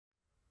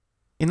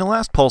In the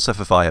last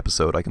PulseFFI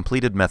episode, I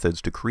completed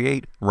methods to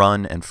create,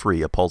 run, and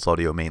free a Pulse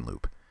Audio main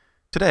loop.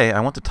 Today, I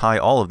want to tie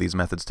all of these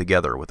methods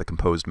together with a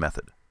composed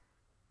method.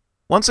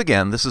 Once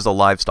again, this is a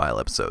live-style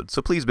episode,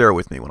 so please bear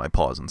with me when I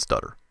pause and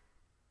stutter.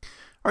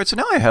 Alright, so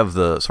now I have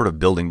the sort of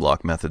building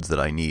block methods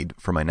that I need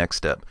for my next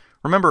step.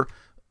 Remember,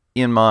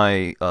 in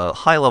my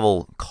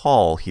high-level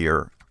call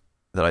here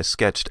that I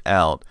sketched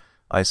out,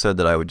 I said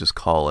that I would just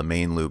call a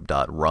main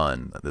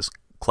loop.run, this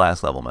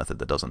class-level method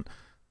that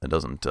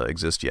doesn't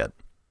exist yet.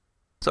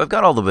 So I've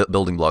got all the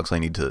building blocks I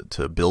need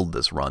to build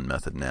this run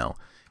method now.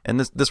 And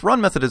this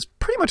run method is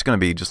pretty much going to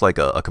be just like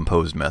a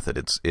composed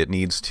method. It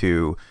needs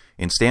to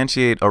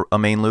instantiate a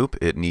main loop.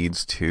 It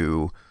needs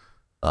to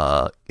do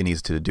a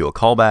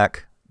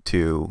callback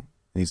it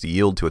needs to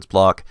yield to its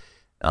block.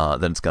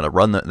 Then it's going to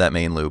run that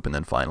main loop, and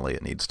then finally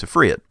it needs to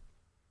free it.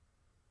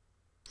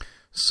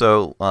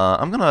 So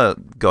I'm going to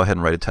go ahead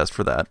and write a test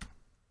for that.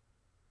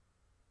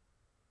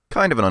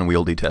 Kind of an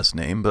unwieldy test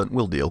name, but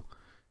we'll deal.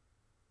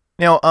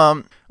 Now,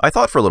 I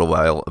thought for a little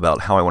while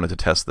about how I wanted to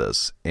test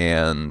this,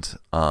 and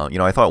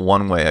I thought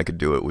one way I could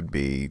do it would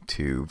be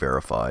to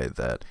verify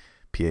that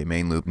PA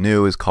main loop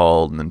new is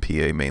called, and then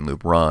PA main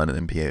loop run,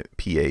 and then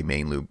PA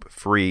main loop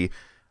free.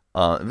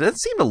 That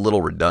seemed a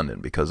little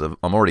redundant because I'm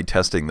already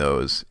testing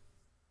those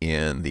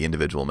in the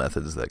individual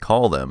methods that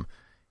call them,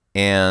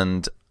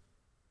 and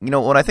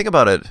when I think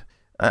about it,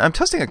 I'm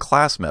testing a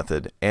class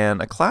method,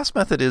 and a class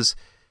method is,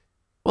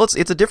 well,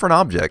 it's a different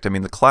object. I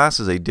mean, the class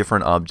is a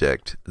different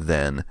object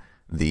than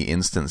the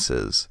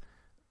instances.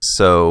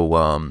 So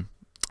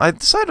I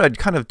decided I'd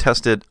kind of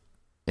test it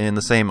in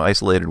the same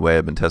isolated way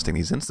I've been testing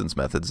these instance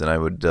methods, and I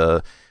would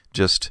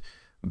just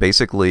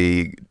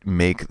basically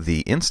make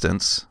the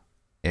instance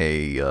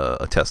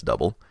a test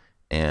double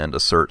and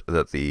assert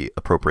that the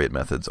appropriate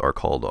methods are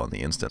called on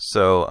the instance.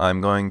 So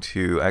I'm going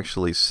to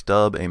actually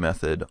stub a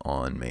method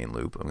on main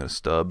loop. I'm going to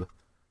stub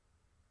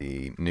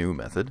the new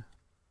method.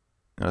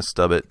 I'm going to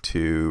stub it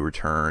to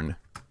return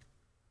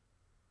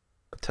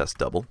a test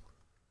double.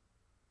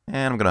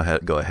 And I'm going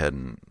to go ahead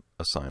and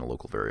assign a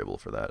local variable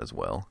for that as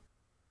well.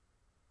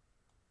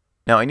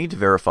 Now I need to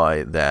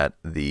verify that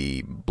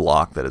the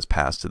block that is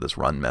passed to this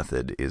run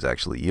method is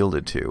actually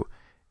yielded to.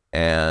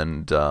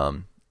 And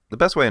the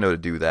best way I know to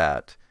do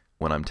that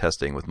when I'm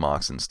testing with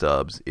mocks and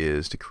stubs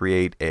is to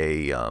create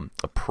a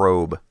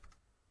probe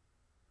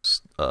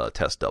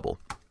test double.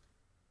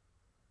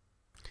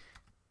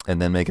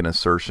 And then make an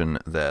assertion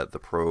that the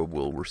probe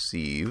will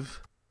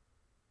receive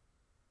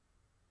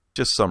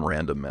just some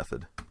random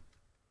method.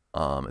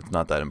 It's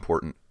not that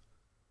important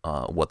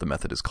what the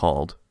method is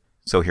called.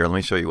 So here, let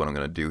me show you what I'm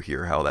going to do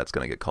here, how that's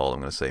going to get called. I'm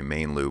going to say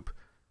main loop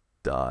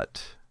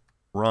dot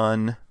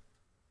run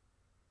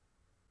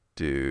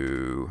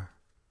do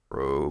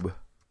probe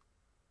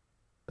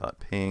dot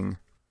ping.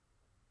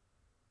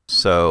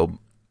 So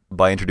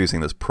by introducing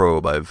this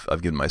probe,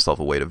 I've given myself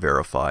a way to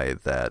verify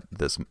that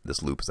this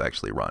loop is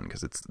actually run,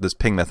 because this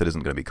ping method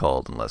isn't going to be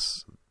called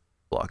unless the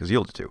block is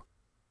yielded to.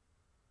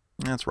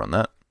 Let's run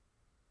that.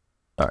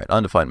 All right,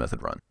 undefined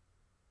method run.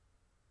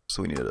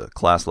 So we need a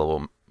class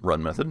level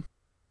run method.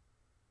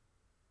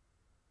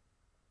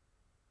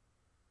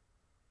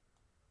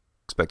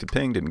 Expected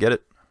ping, didn't get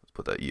it. Let's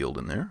put that yield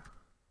in there.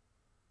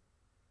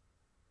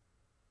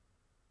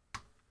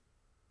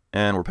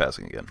 And we're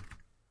passing again.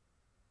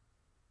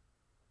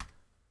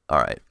 All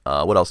right,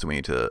 what else do we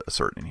need to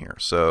assert in here?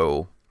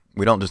 So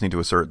we don't just need to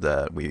assert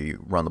that we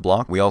run the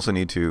block. We also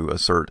need to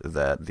assert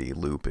that the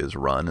loop is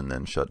run and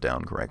then shut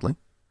down correctly.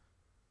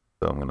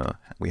 So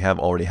we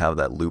already have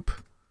that loop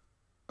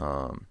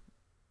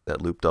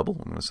double.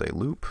 I'm gonna say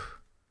loop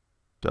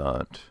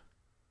dot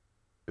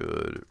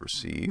should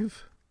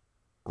receive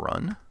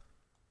run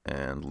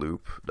and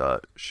loop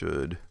dot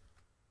should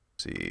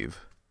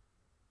receive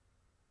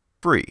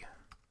free.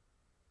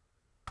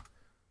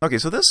 Okay,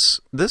 so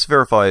this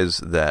verifies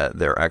that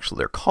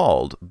they're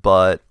called,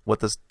 but what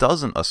this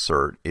doesn't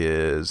assert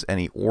is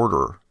any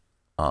order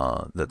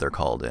that they're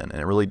called in,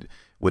 and it really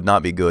would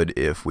not be good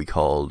if we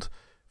called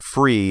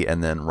free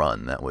and then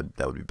run. That would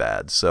be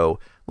bad. So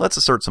let's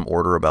assert some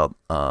order about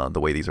the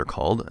way these are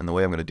called, and the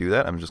way I'm going to do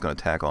that, I'm just going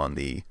to tack on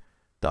the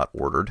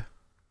 .ordered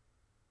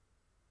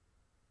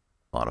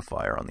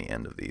modifier on the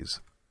end of these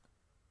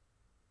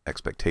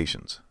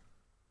expectations.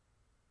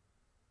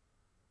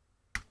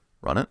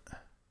 Run it.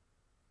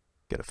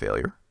 Get a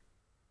failure.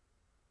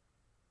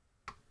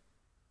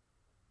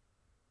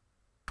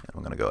 And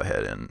I'm going to go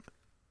ahead and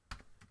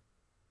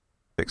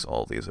fix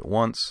all these at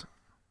once.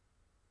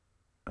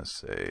 Let's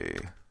say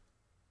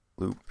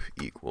loop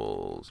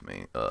equals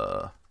main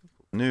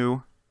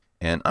new,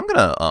 and I'm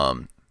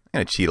gonna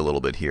cheat a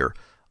little bit here.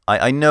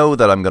 I know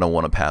that I'm gonna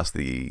want to pass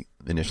the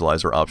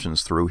initializer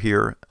options through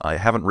here. I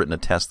haven't written a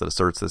test that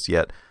asserts this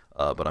yet,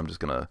 but I'm just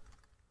gonna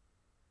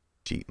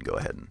cheat and go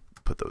ahead and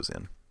put those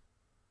in.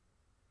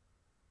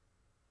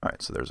 All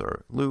right, so there's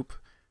our loop.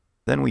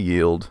 Then we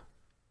yield.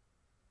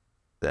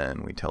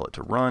 Then we tell it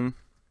to run.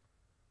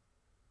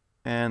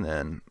 And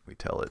then we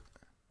tell it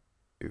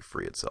to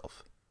free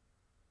itself.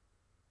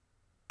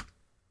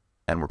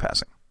 And we're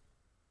passing.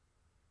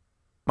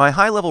 My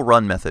high-level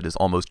run method is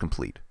almost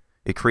complete.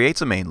 It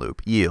creates a main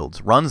loop,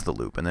 yields, runs the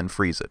loop, and then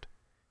frees it.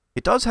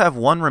 It does have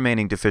one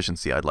remaining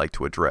deficiency I'd like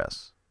to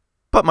address.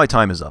 But my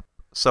time is up,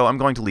 so I'm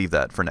going to leave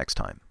that for next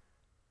time.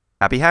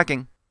 Happy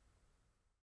hacking!